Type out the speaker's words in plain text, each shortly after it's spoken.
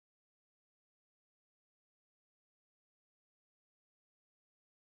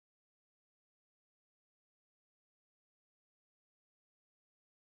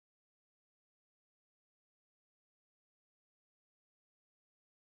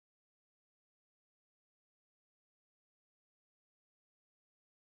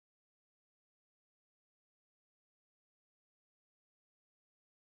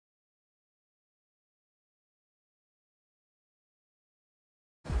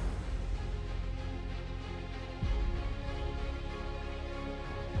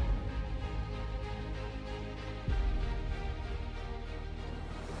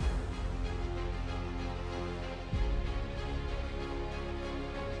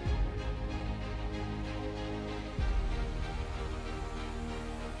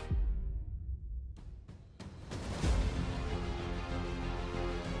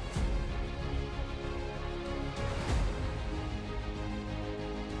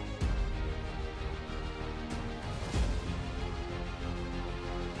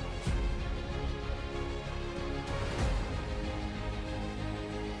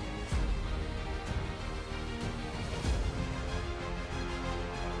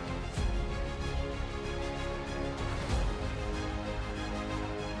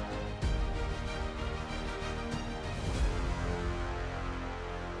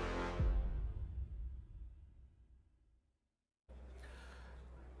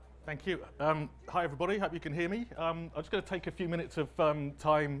Thank you. Hi, everybody. Hope you can hear me. I'm just going to take a few minutes of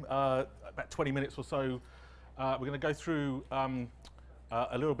time, about 20 minutes or so. We're going to go through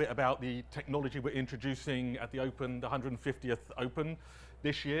a little bit about the technology we're introducing at the Open, the 150th Open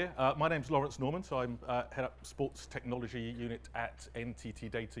this year. My name's Laurence Norman, so I'm head up Sports Technology Unit at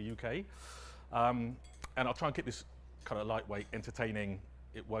NTTDATA UK. And I'll try and keep this kind of lightweight, entertaining.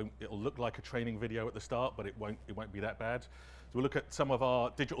 It'll look like a training video at the start, but it won't be that bad. So we'll look at some of our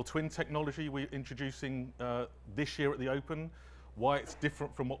digital twin technology we're introducing this year at the Open, why it's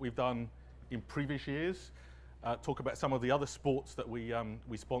different from what we've done in previous years, talk about some of the other sports that we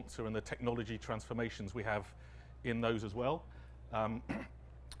sponsor and the technology transformations we have in those as well, and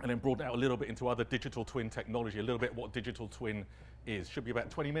then broaden out a little bit into other digital twin technology, a little bit what digital twin is. Should be about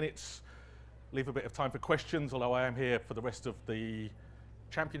 20 minutes. Leave a bit of time for questions, although I am here for the rest of the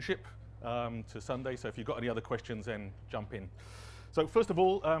championship to Sunday, so if you've got any other questions, then jump in. So first of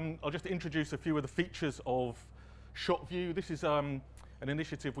all, I'll just introduce a few of the features of ShotView. This is an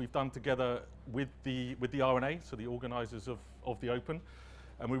initiative we've done together with the RNA, so the organisers of the Open,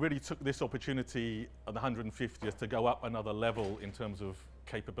 and we really took this opportunity at the 150th to go up another level in terms of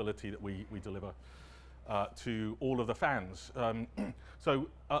capability that we deliver to all of the fans. So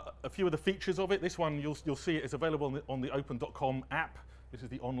a few of the features of it. This one you'll see it is available on the open.com app. This is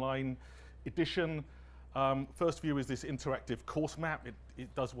the online edition. First view is this interactive course map.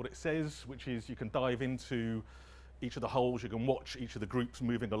 It does what it says, which is you can dive into each of the holes. You can watch each of the groups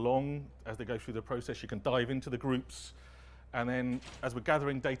moving along as they go through the process. You can dive into the groups. And then as we're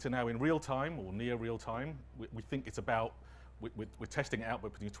gathering data now in real time or near real time, we think it's about, we're testing it out,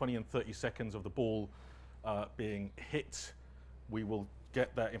 but between 20 and 30 seconds of the ball being hit, we will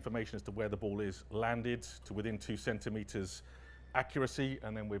get that information as to where the ball is landed to within 2 centimeters accuracy,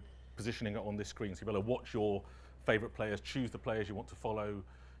 and then we're positioning it on this screen. So you'll be able to watch your favorite players, choose the players you want to follow,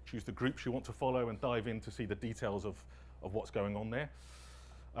 choose the groups you want to follow, and dive in to see the details of what's going on there.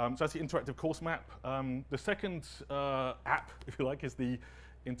 So that's the interactive course map. The second app, if you like, is the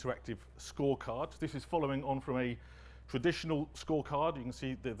interactive scorecard. This is following on from a traditional scorecard. You can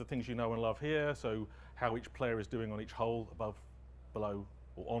see the things you know and love here, so how each player is doing on each hole, above, below,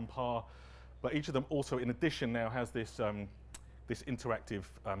 or on par. But each of them also, in addition, now has this this interactive,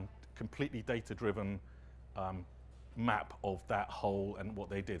 completely data-driven map of that hole and what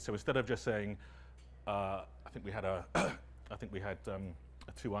they did. So instead of just saying, I think we had a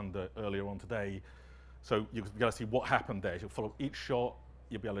 2 under earlier on today. So you'll be able to see what happened there. You'll follow each shot.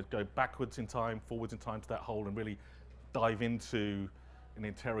 You'll be able to go backwards in time, forwards in time to that hole, and really dive into and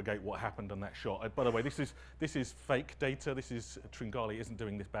interrogate what happened on that shot. By the way, this is fake data. This is Tringali isn't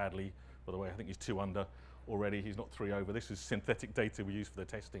doing this badly. By the way, I think he's 2 under already. He's not 3 over. This is synthetic data we use for the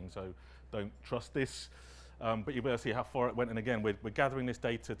testing, so don't trust this. But you'll be able to see how far it went. And again, we're gathering this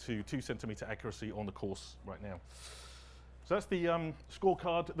data to 2 centimeter accuracy on the course right now. So that's the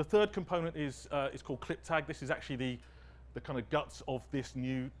scorecard. The third component is called Clip Tag. This is actually the kind of guts of this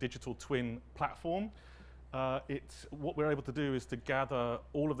new digital twin platform. What we're able to do is to gather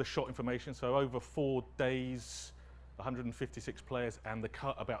all of the shot information. So over 4 days, 156 players, and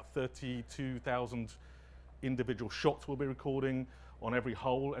about 32,000 individual shots we'll be recording on every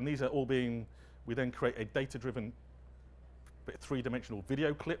hole. And these are all we then create a data-driven 3-dimensional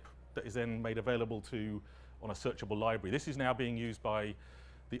video clip that is then made available on a searchable library. This is now being used by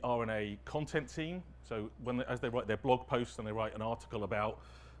the RNA content team. So as they write their blog posts and they write an article about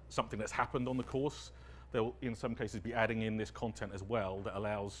something that's happened on the course, they'll in some cases be adding in this content as well that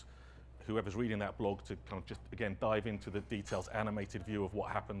allows whoever's reading that blog to kind of just, again, dive into the details, animated view of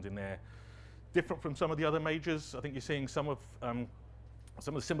what happened in there. Different from some of the other majors, I think you're seeing some of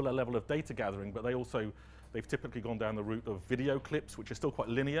the similar level of data gathering, but they've typically gone down the route of video clips, which are still quite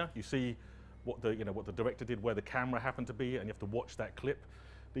linear. You see what the director did, where the camera happened to be, and you have to watch that clip.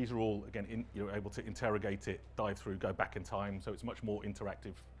 These are all, again, you're able to interrogate it, dive through, go back in time, so it's much more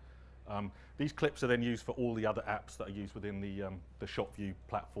interactive. These clips are then used for all the other apps that are used within the ShotView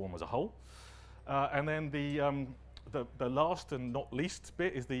platform as a whole. And then the last and not least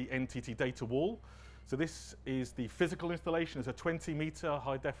bit is the NTT Data Wall. So this is the physical installation. It's a 20-meter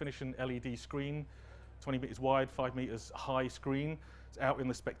high-definition LED screen, 20 meters wide, 5 meters high screen. It's out in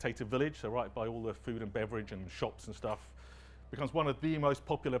the spectator village, so right by all the food and beverage and shops and stuff. Becomes one of the most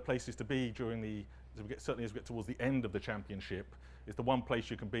popular places to be during certainly as we get towards the end of the championship. It's the one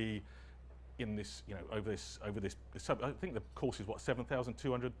place you can be in this, over this. I think the course is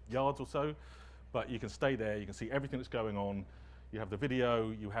 7,200 yards or so, but you can stay there. You can see everything that's going on. You have the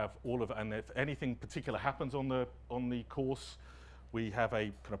video. You have all of it, and if anything particular happens on the course, we have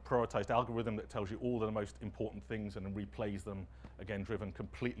a kind of prioritized algorithm that tells you all the most important things and then replays them again, driven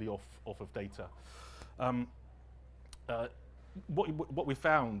completely off of data. What we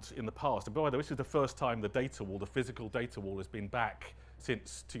found in the past, and by the way, this is the first time the data wall, the physical data wall, has been back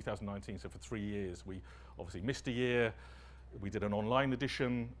since 2019, so for 3 years. We obviously missed a year. We did an online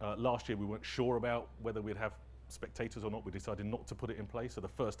edition. Last year we weren't sure about whether we'd have spectators or not. We decided not to put it in place, so the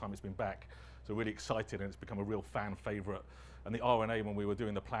first time it's been back. So really excited, and it's become a real fan favorite. And the RNA, when we were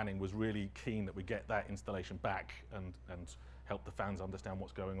doing the planning, was really keen that we get that installation back and help the fans understand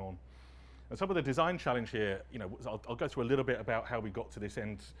what's going on. And some of the design challenge here, you know, I'll go through a little bit about how we got to this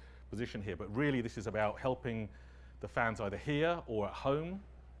end position here, but really this is about helping the fans either here or at home,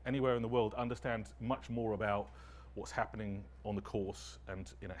 anywhere in the world, understand much more about what's happening on the course,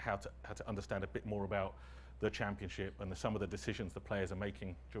 and you know, how to understand a bit more about the championship and some of the decisions the players are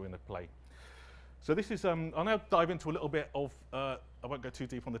making during the play. So this is, I'll now dive into a little bit of, I won't go too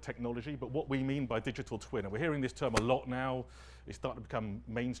deep on the technology, but what we mean by digital twin. And we're hearing this term a lot now. It's starting to become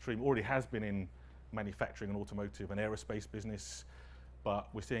mainstream, already has been in manufacturing and automotive and aerospace business, but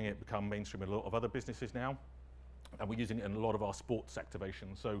we're seeing it become mainstream in a lot of other businesses now. And we're using it in a lot of our sports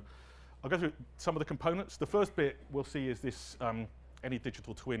activation. So I'll go through some of the components. The first bit we'll see is this, any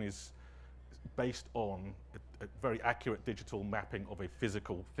digital twin is based on a very accurate digital mapping of a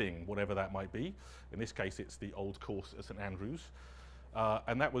physical thing, whatever that might be. In this case, it's the old course at St Andrews.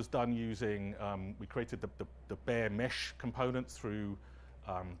 And that was done using, we created the bare mesh components through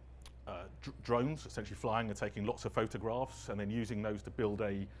drones, essentially flying and taking lots of photographs, and then using those to build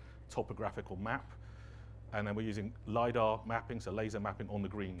a topographical map. And then we're using LiDAR mapping, so laser mapping on the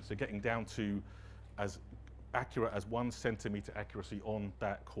green. So getting down to as accurate as 1 centimeter accuracy on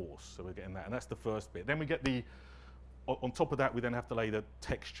that course. So we're getting that, and that's the first bit. Then we get on top of that, we then have to lay the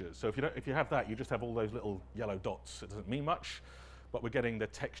textures. So if you have that, you just have all those little yellow dots. It doesn't mean much, but we're getting the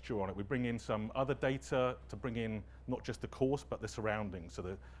texture on it. We bring in some other data to bring in not just the course, but the surroundings.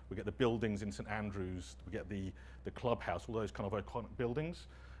 So we get the buildings in St Andrews, we get the clubhouse, all those kind of iconic buildings.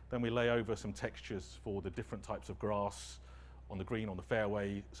 Then we lay over some textures for the different types of grass on the green, on the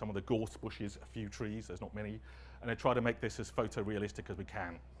fairway, some of the gorse bushes, a few trees, there's not many. And then try to make this as photorealistic as we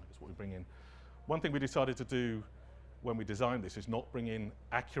can. That's what we bring in. One thing we decided to do when we designed this is not bring in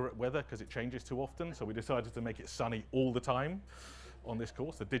accurate weather because it changes too often. So we decided to make it sunny all the time on this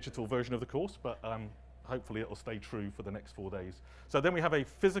course, the digital version of the course, but hopefully it'll stay true for the next 4 days. So then we have a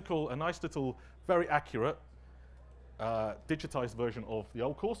nice little, very accurate, digitized version of the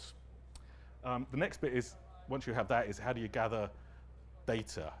old course. The next bit is, once you have that, is how do you gather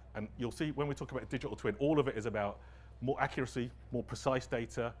data? And you'll see when we talk about digital twin, all of it is about more accuracy, more precise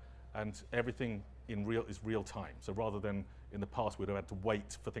data, and everything is real time. So rather than in the past we'd have had to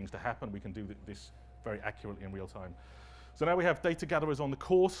wait for things to happen, we can do this very accurately in real time. So now we have data gatherers on the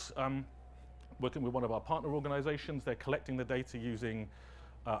course, working with one of our partner organizations. They're collecting the data using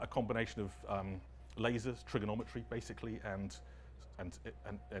a combination of lasers, trigonometry basically, and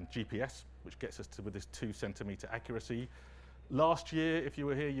GPS, which gets us to with this 2 centimeter accuracy. Last year, if you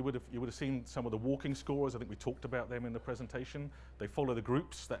were here, you would have seen some of the walking scorers. I think we talked about them in the presentation. They follow the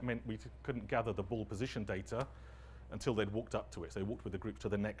groups. That meant we couldn't gather the ball position data until they'd walked up to it. So they walked with the group to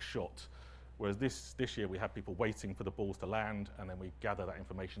the next shot. Whereas this year, we have people waiting for the balls to land, and then we gather that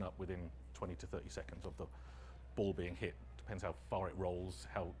information up within 20 to 30 seconds of the ball being hit. Depends how far it rolls,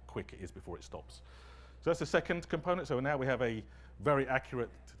 how quick it is before it stops. So that's the second component. So now we have a very accurate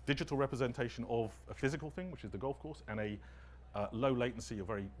digital representation of a physical thing, which is the golf course, and a low latency, a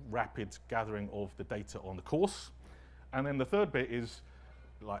very rapid gathering of the data on the course. And then the third bit is,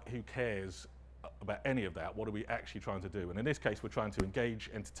 like, who cares about any of that? What are we actually trying to do? And in this case, we're trying to engage,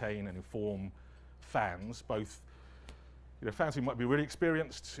 entertain, and inform fans, both fans who might be really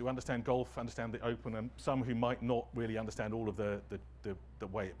experienced, who understand golf, understand the Open, and some who might not really understand all of the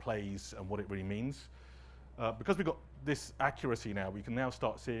way it plays and what it really means. Because we've got this accuracy now, we can now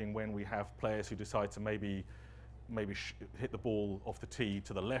start seeing when we have players who decide to maybe hit the ball off the tee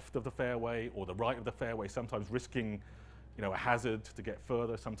to the left of the fairway or the right of the fairway, sometimes risking a hazard to get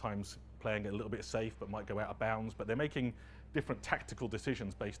further, sometimes playing it a little bit safe but might go out of bounds. But they're making different tactical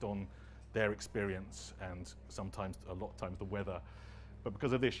decisions based on their experience and a lot of times the weather. But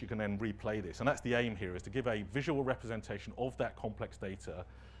because of this, you can then replay this. And that's the aim here, is to give a visual representation of that complex data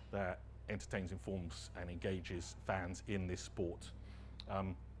that entertains, informs, and engages fans in this sport.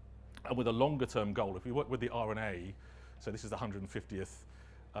 And with a longer term goal, if we work with the RNA, so this is the 150th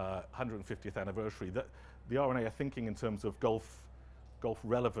anniversary, that the RNA are thinking in terms of golf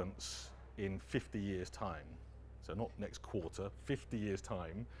relevance in 50 years' time. So not next quarter, 50 years'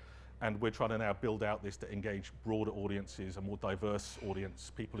 time. And we're trying to now build out this to engage broader audiences, a more diverse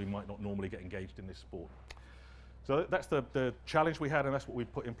audience, people who might not normally get engaged in this sport. So that's the challenge we had, and that's what we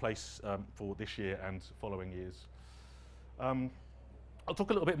put in place for this year and following years. I'll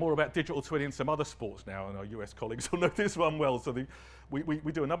talk a little bit more about digital twin in some other sports now, and our US colleagues will know this one well. So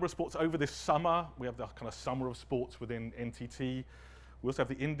we do a number of sports over this summer. We have the kind of summer of sports within NTT. We also have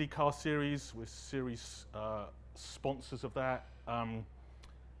the IndyCar series. We're series sponsors of that.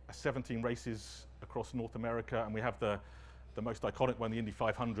 17 races across North America, and we have the most iconic one, the Indy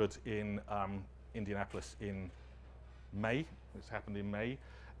 500 in Indianapolis in May. It's happened in May.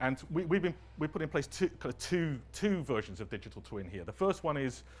 And we put in place two versions of digital twin here. The first one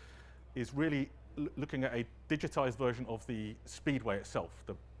is really looking at a digitized version of the speedway itself,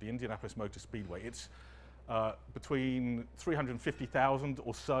 the Indianapolis Motor Speedway. It's between 350,000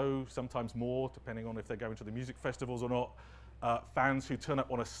 or so, sometimes more, depending on if they're going to the music festivals or not, fans who turn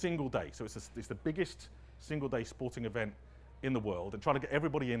up on a single day. So it's the biggest single day sporting event in the world, and trying to get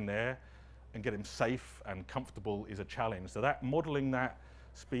everybody in there and get them safe and comfortable is a challenge. So that modeling that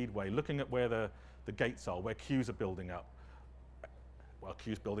speedway, looking at where the gates are, where queues are building up. Well,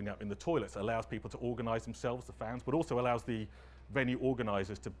 queues building up in the toilets allows people to organize themselves, the fans, but also allows the venue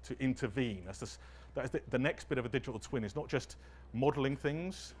organizers to intervene. That's the next bit of a digital twin. Is not just modeling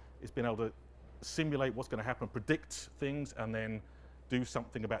things, it's being able to simulate what's going to happen, predict things, and then do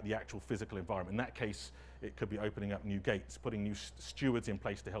something about the actual physical environment. In that case, it could be opening up new gates, putting new stewards in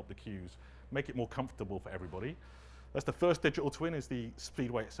place to help the queues, make it more comfortable for everybody. That's the first digital twin, is the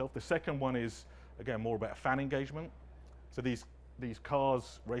speedway itself. The second one is, again, more about fan engagement. So these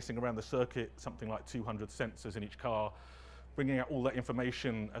cars racing around the circuit, something like 200 sensors in each car, bringing out all that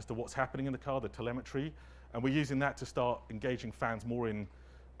information as to what's happening in the car, the telemetry. And we're using that to start engaging fans more in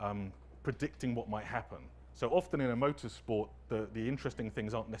predicting what might happen. So often in a motorsport, the interesting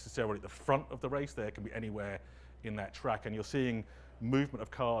things aren't necessarily at the front of the race. They can be anywhere in that track. And you're seeing movement of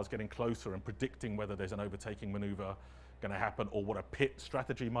cars getting closer and predicting whether there's an overtaking maneuver going to happen, or what a pit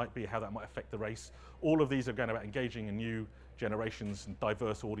strategy might be, how that might affect the race. All of these are going about engaging a new generations and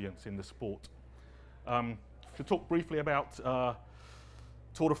diverse audience in the sport. To talk briefly about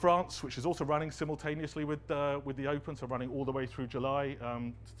Tour de France, which is also running simultaneously with the Open, so running all the way through July.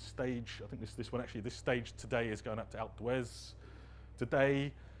 Stage, I think this stage today is going up to Alpe d'Huez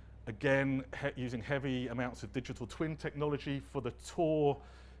today. Again, using heavy amounts of digital twin technology for the tour,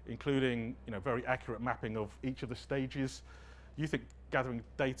 including very accurate mapping of each of the stages. You think gathering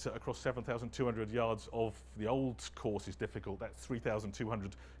data across 7,200 yards of the old course is difficult. That's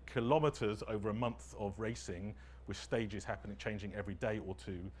 3,200 kilometers over a month of racing, with stages happening, changing every day or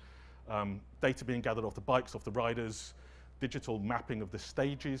two. Data being gathered off the bikes, off the riders, digital mapping of the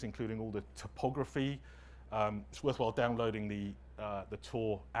stages, including all the topography. It's worthwhile downloading the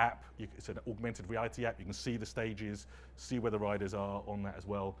Tour app. It's an augmented reality app. You can see the stages, see where the riders are on that as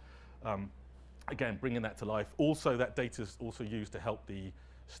well. Again, bringing that to life. Also, that data is also used to help the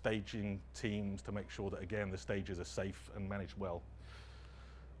staging teams to make sure that, again, the stages are safe and managed well.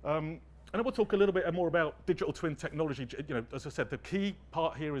 And then we'll talk a little bit more about digital twin technology. As I said, the key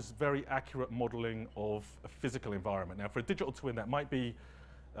part here is very accurate modeling of a physical environment. Now, for a digital twin, that might be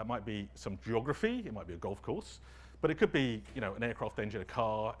some geography. It might be a golf course, but it could be an aircraft engine, a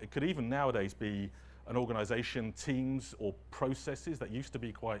car. It could even nowadays be an organization, teams, or processes that used to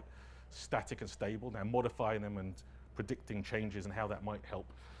be quite static and stable. Now modifying them and predicting changes and how that might help.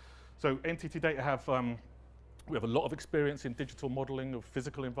 So NTT Data have we have a lot of experience in digital modeling of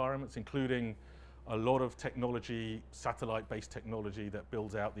physical environments, including a lot of technology, satellite-based technology that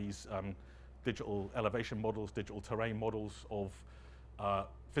builds out these digital elevation models, digital terrain models of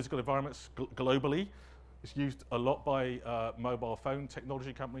physical environments globally. It's used a lot by mobile phone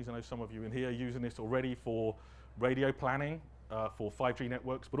technology companies. I know some of you in here are using this already for radio planning, for 5G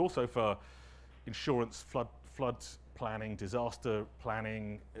networks, but also for insurance, flood planning, disaster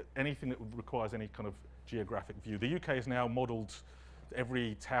planning, anything that requires any kind of geographic view. The UK is now modeled,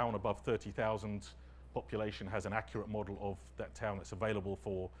 every town above 30,000 population has an accurate model of that town that's available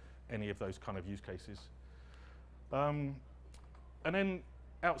for any of those kind of use cases. And then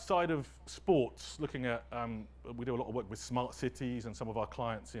outside of sports, looking at, we do a lot of work with smart cities and some of our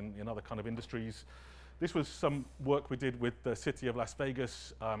clients in other kind of industries. This was some work we did with the city of Las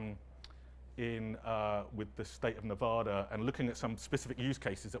Vegas with the state of Nevada, and looking at some specific use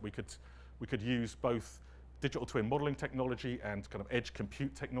cases that we could use both digital twin modeling technology and kind of edge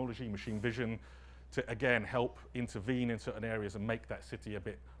compute technology, machine vision, to again help intervene in certain areas and make that city a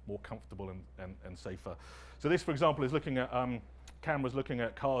bit more comfortable and safer. So this, for example, is looking at cameras looking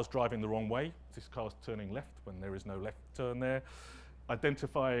at cars driving the wrong way. This car's turning left when there is no left turn there,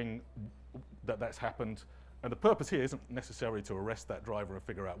 identifying that that's happened, And the purpose here isn't necessarily to arrest that driver and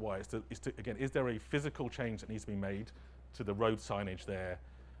figure out why. It's to, again, is there a physical change that needs to be made to the road signage there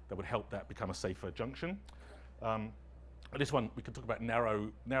that would help that become a safer junction? This one, we could talk about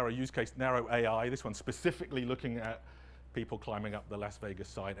narrow use case, narrow AI. This one specifically looking at people climbing up the Las Vegas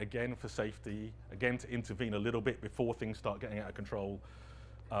sign, again for safety, again to intervene a little bit before things start getting out of control,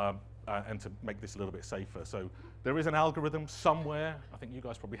 and to make this a little bit safer. So there is an algorithm somewhere, I think you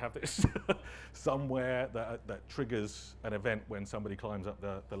guys probably have this, somewhere that triggers an event when somebody climbs up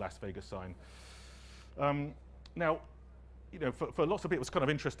the Las Vegas sign. Now, you know, for lots of people it's kind of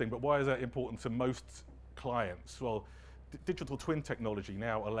interesting, but why is that important to most clients? Well, digital twin technology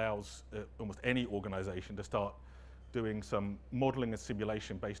now allows almost any organization to start doing some modeling and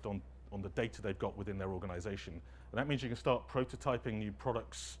simulation based on the data they've got within their organization. And that means you can start prototyping new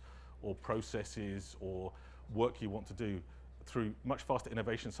products or processes or work you want to do through much faster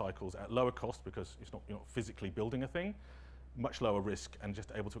innovation cycles at lower cost, because you're not physically building a thing, much lower risk, and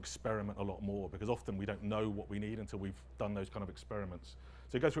just able to experiment a lot more, because often we don't know what we need until we've done those kind of experiments.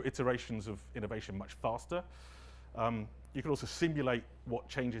 So you go through iterations of innovation much faster. You can also simulate what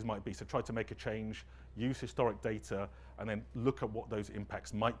changes might be. So try to make a change, use historic data, and then look at what those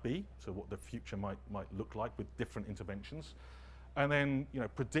impacts might be, so what the future might look like with different interventions. And then, you know,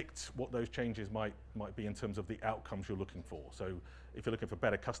 predict what those changes might be in terms of the outcomes you're looking for. So if you're looking for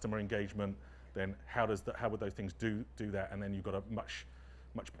better customer engagement, then how would those things do that? And then you've got a much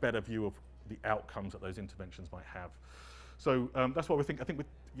better view of the outcomes that those interventions might have. So that's what we think. I think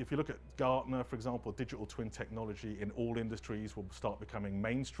if you look at Gartner, for example, digital twin technology in all industries will start becoming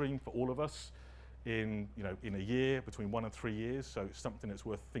mainstream for all of us in a year, between 1 and 3 years. So it's something that's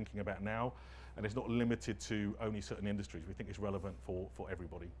worth thinking about now, and it's not limited to only certain industries. We think it's relevant for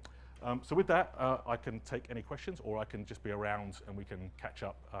everybody. So with that, I can take any questions, or I can just be around and we can catch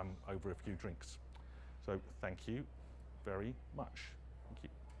up over a few drinks. So thank you very much. Thank you.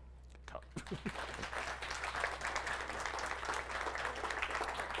 Cut.